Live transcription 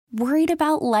Worried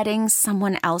about letting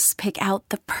someone else pick out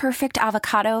the perfect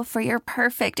avocado for your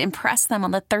perfect impress them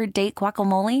on the third date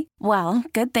guacamole? Well,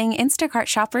 good thing Instacart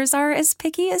shoppers are as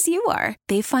picky as you are.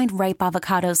 They find ripe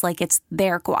avocados like it's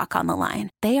their guac on the line.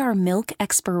 They are milk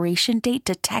expiration date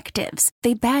detectives.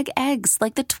 They bag eggs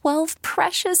like the 12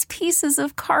 precious pieces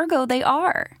of cargo they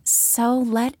are. So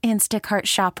let Instacart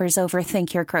shoppers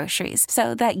overthink your groceries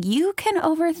so that you can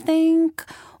overthink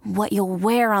what you'll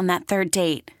wear on that third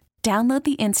date. Download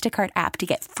the Instacart app to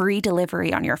get free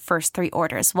delivery on your first 3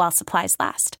 orders while supplies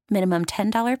last. Minimum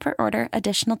 $10 per order.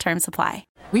 Additional terms apply.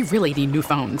 We really need new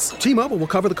phones. T-Mobile will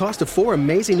cover the cost of 4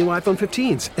 amazing new iPhone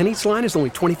 15s, and each line is only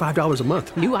 $25 a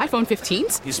month. New iPhone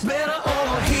 15s? It's better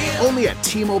over here. Only at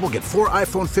T-Mobile, get 4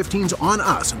 iPhone 15s on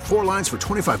us and 4 lines for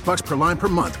 $25 per line per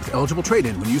month with eligible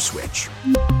trade-in when you switch.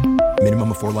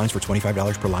 Minimum of 4 lines for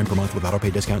 $25 per line per month with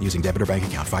autopay discount using debit or bank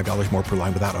account. $5 more per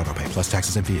line without autopay, plus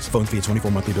taxes and fees. Phone fee at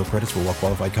 24 monthly bill credits for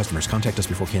well-qualified customers. Contact us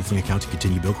before canceling account to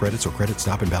continue bill credits or credit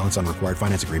stop and balance on required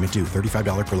finance agreement due.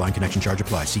 $35 per line connection charge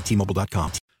applies. See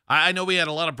T-Mobile.com. I know we had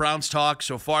a lot of Browns talk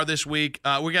so far this week.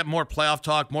 We got more playoff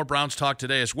talk, more Browns talk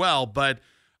today as well. But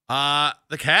the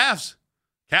Cavs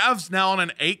now on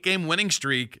an 8-game winning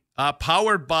streak,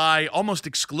 powered by almost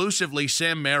exclusively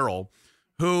Sam Merrill,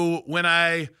 who when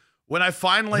I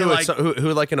finally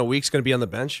who like in a week's going to be on the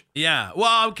bench? Yeah.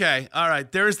 Well, okay. All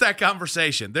right. There is that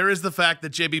conversation. There is the fact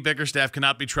that JB Bickerstaff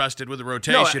cannot be trusted with the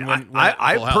rotation. No,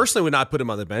 I personally would not put him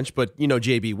on the bench, but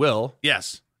JB will.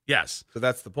 Yes. So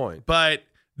that's the point. But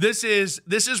this is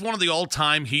one of the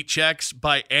all-time heat checks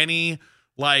by any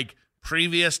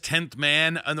previous 10th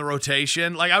man in the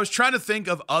rotation. I was trying to think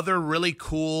of other really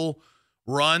cool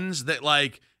runs that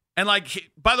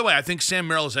by the way, I think Sam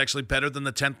Merrill is actually better than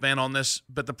the 10th man on this,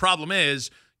 but the problem is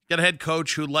you got a head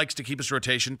coach who likes to keep his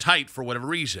rotation tight for whatever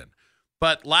reason.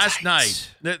 But last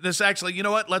night, this actually, you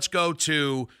know what? Let's go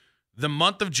to the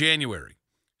month of January.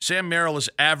 Sam Merrill is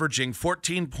averaging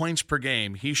 14 points per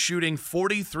game. He's shooting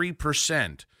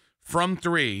 43% from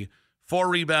 3, 4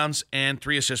 rebounds, and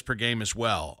 3 assists per game as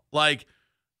well.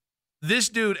 This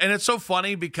dude, and it's so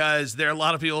funny because there are a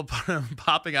lot of people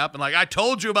popping up and I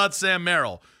told you about Sam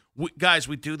Merrill. Guys,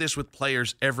 we do this with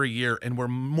players every year, and we're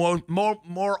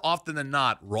more often than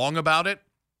not wrong about it.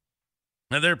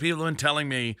 And there are people who have been telling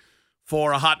me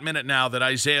for a hot minute now that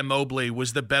Isaiah Mobley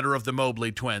was the better of the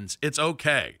Mobley twins. It's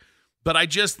okay. But I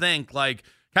just think, can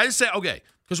I just say, okay,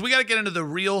 because we got to get into the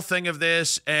real thing of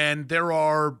this, and there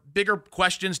are bigger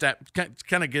questions to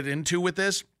kind of get into with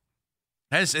this.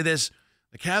 I just say this,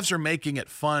 the Cavs are making it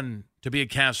fun to be a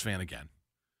Cavs fan again.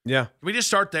 Yeah. Can we just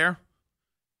start there?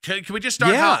 Can we just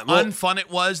start how unfun it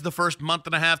was the first month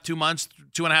and a half, 2 months,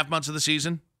 2.5 months of the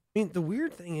season? I mean, the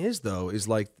weird thing is, though, is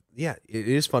it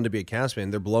is fun to be a Cavs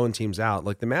fan. They're blowing teams out.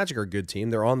 The Magic are a good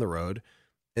team. They're on the road,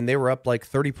 and they were up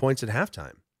 30 points at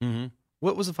halftime. Mm-hmm.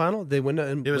 What was the final? They win.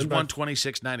 It was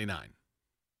 126-99.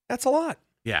 That's a lot.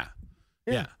 Yeah.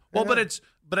 Well, but it's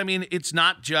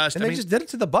not just. And they just did it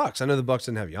to the Bucks. I know the Bucks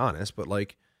didn't have Giannis, but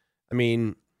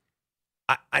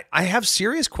I have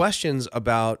serious questions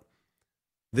about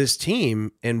this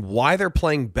team and why they're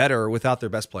playing better without their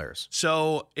best players.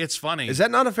 So it's funny. Is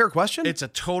that not a fair question? It's a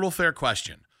total fair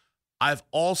question. I've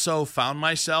also found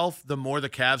myself, the more the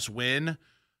Cavs win,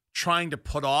 trying to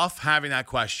put off having that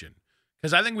question.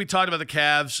 Because I think we talked about the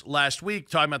Cavs last week,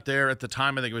 talking about at the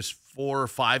time, I think it was 4 or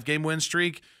 5 game win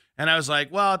streak. And I was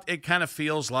like, well, it kind of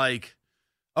feels like,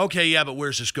 okay, yeah, but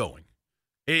where's this going?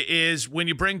 It is when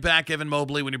you bring back Evan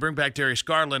Mobley, when you bring back Darius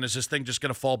Garland, is this thing just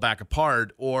going to fall back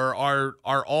apart? Or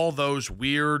are all those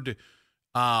weird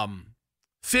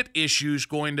fit issues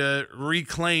going to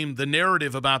reclaim the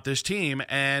narrative about this team?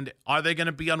 And are they going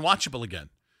to be unwatchable again?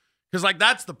 Because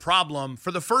that's the problem.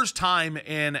 For the first time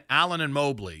in Allen and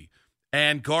Mobley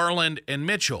and Garland and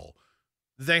Mitchell,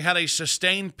 they had a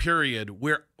sustained period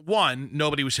where, 1,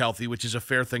 nobody was healthy, which is a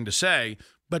fair thing to say,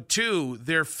 but 2,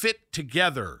 their fit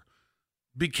together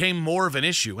became more of an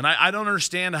issue. And I don't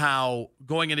understand how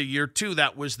going into year 2,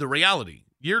 that was the reality.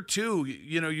 Year 2,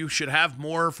 you should have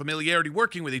more familiarity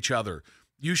working with each other.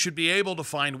 You should be able to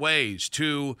find ways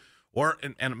to,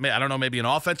 and I don't know, maybe an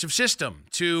offensive system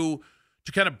to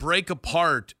kind of break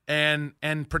apart and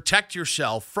protect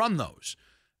yourself from those.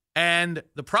 And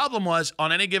the problem was,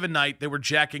 on any given night, they were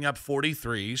jacking up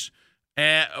 43s,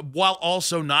 while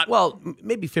also not... Well,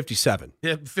 maybe 57.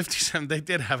 Yeah, 57. They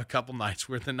did have a couple nights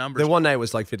where the numbers... The one night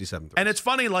was 57 threes. And it's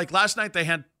funny, last night they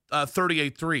had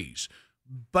 38 threes,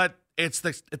 but it's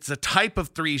the type of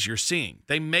threes you're seeing.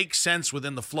 They make sense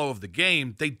within the flow of the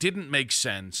game. They didn't make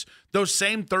sense. Those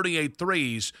same 38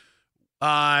 threes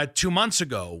 2 months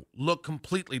ago look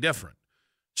completely different.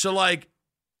 So,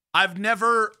 I've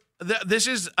never... this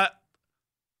is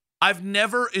I've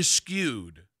never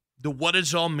eschewed the what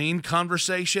does it all mean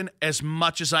conversation as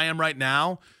much as I am right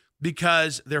now,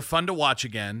 because they're fun to watch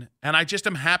again, and I just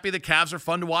am happy the Cavs are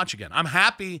fun to watch again. I'm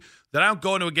happy that I don't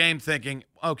go into a game thinking,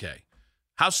 okay,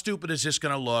 how stupid is this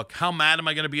going to look? How mad am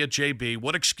I going to be at JB?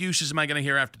 What excuses am I going to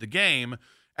hear after the game?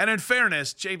 And in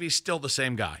fairness, JB's still the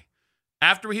same guy.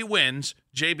 After he wins,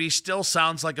 JB still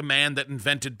sounds like a man that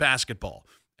invented basketball.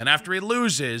 And after he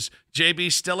loses,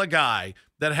 JB's still a guy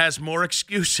that has more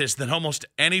excuses than almost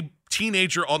any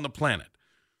teenager on the planet.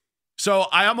 So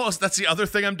that's the other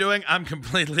thing I'm doing. I'm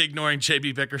completely ignoring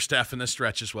JB Bickerstaff in this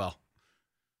stretch as well.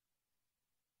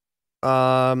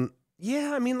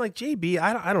 Yeah, I mean, like JB,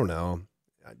 I don't know.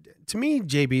 To me,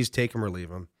 JB's take him or leave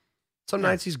him. Some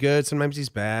nights he's good, sometimes he's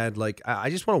bad. Like, I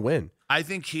just want to win. I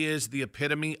think he is the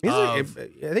epitome I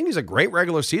think he's a great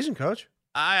regular season coach.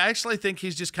 I actually think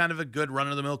he's just kind of a good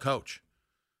run-of-the-mill coach.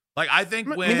 Like, I think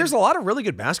I mean, there's a lot of really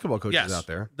good basketball coaches out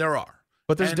there. There are.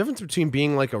 But there's a difference between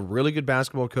being like a really good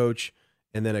basketball coach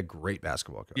and then a great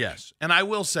basketball coach. Yes. And I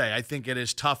will say, I think it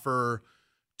is tougher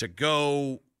to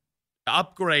go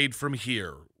upgrade from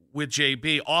here with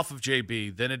JB, off of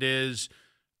JB, than it is.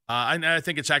 And I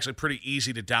think it's actually pretty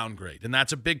easy to downgrade. And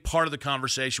that's a big part of the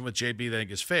conversation with JB that I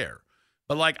think is fair.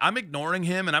 But, like, I'm ignoring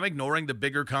him, and I'm ignoring the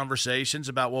bigger conversations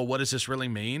about, well, what does this really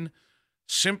mean?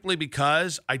 Simply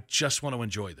because I just want to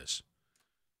enjoy this.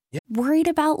 Worried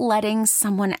about letting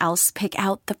someone else pick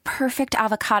out the perfect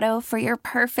avocado for your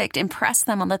perfect impress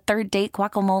them on the third date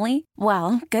guacamole?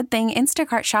 Well, good thing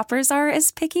Instacart shoppers are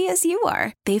as picky as you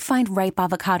are. They find ripe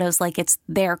avocados like it's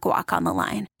their guac on the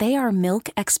line. They are milk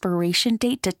expiration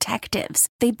date detectives.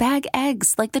 They bag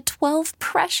eggs like the 12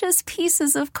 precious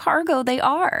pieces of cargo they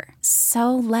are.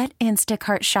 So let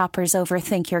Instacart shoppers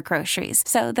overthink your groceries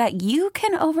so that you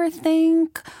can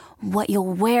overthink what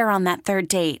you'll wear on that third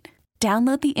date.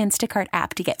 Download the Instacart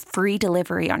app to get free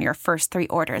delivery on your first 3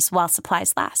 orders while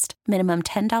supplies last. Minimum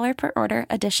 $10 per order.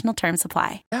 Additional terms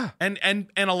apply. Yeah, and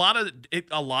a lot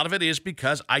of it is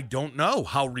because I don't know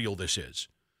how real this is.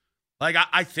 Like,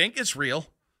 I think it's real.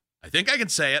 I think I can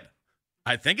say it.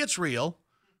 I think it's real.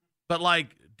 But,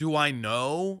 like, do I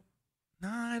know? No,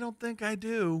 I don't think I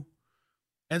do.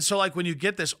 And so, like, when you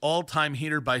get this all-time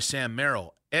heater by Sam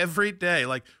Merrill every day,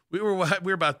 like we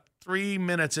were about 3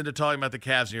 minutes into talking about the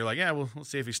Cavs, and you're like, yeah, well, we'll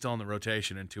see if he's still in the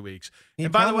rotation in 2 weeks. He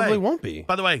and by probably the way, won't be.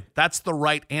 By the way, that's the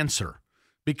right answer,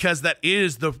 because that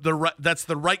is that's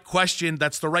the right question.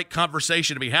 That's the right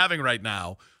conversation to be having right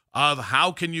now of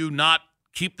how can you not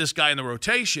keep this guy in the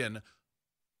rotation.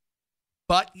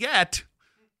 But yet,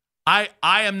 I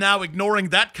am now ignoring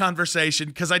that conversation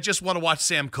because I just want to watch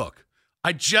Sam cook.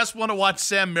 I just want to watch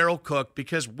Sam Merrill cook,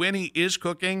 because when he is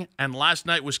cooking, and last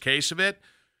night was case of it,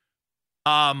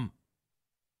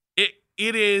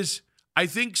 it is, I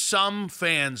think some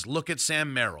fans look at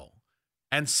Sam Merrill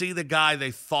and see the guy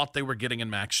they thought they were getting in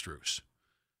Max Strus.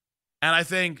 And I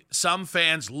think some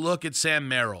fans look at Sam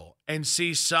Merrill and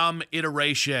see some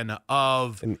iteration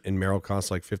of... And Merrill costs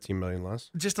like $15 million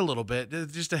less? Just a little bit,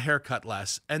 just a haircut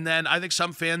less. And then I think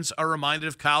some fans are reminded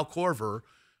of Kyle Korver,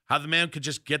 how the man could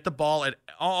just get the ball at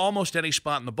almost any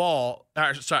spot in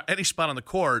the any spot on the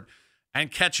court, and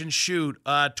catch and shoot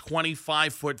a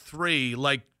 25-foot three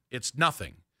like it's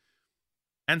nothing.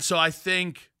 And so I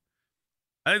think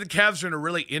the Cavs are in a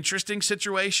really interesting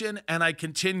situation, and I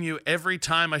continue every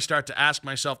time I start to ask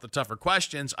myself the tougher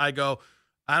questions, I go,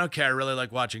 I don't care. I really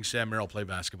like watching Sam Merrill play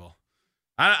basketball.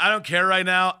 I don't care right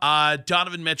now.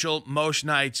 Donovan Mitchell most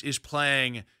nights is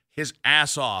playing his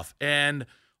ass off, and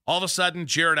all of a sudden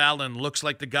Jared Allen looks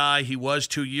like the guy he was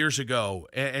 2 years ago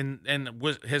and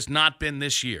has not been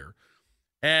this year.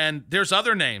 And there's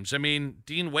other names. I mean,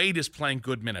 Dean Wade is playing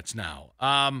good minutes now.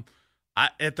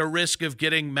 At the risk of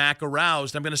getting Mac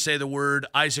aroused, I'm going to say the word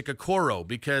Isaac Okoro,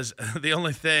 because the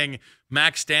only thing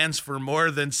Mac stands for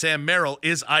more than Sam Merrill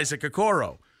is Isaac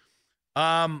Okoro.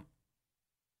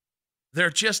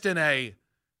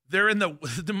 They're in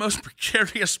the most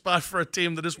precarious spot for a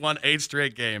team that has won 8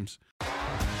 straight games.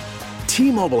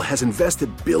 T-Mobile has invested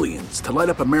billions to light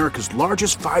up America's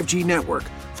largest 5G network,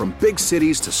 from big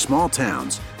cities to small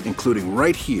towns, including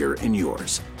right here in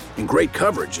yours. And great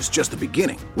coverage is just the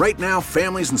beginning. Right now,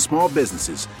 families and small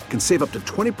businesses can save up to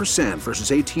 20%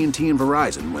 versus AT&T and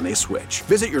Verizon when they switch.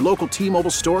 Visit your local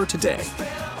T-Mobile store today.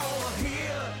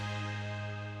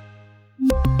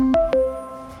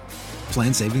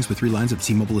 Plan savings with 3 lines of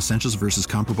T-Mobile Essentials versus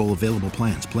comparable available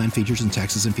plans. Plan features and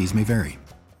taxes and fees may vary.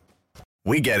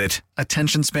 We get it.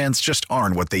 Attention spans just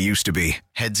aren't what they used to be.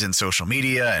 Heads in social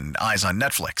media and eyes on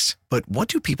Netflix. But what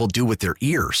do people do with their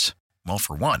ears? Well,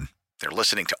 for one, they're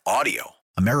listening to audio.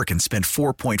 Americans spend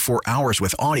 4.4 hours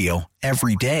with audio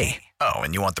every day. Oh,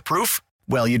 and you want the proof?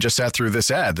 Well, you just sat through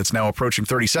this ad that's now approaching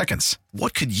 30 seconds.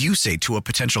 What could you say to a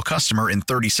potential customer in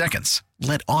 30 seconds?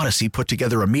 Let Odyssey put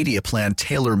together a media plan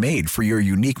tailor-made for your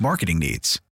unique marketing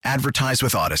needs. Advertise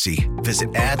with Odyssey.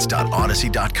 Visit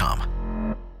ads.odyssey.com.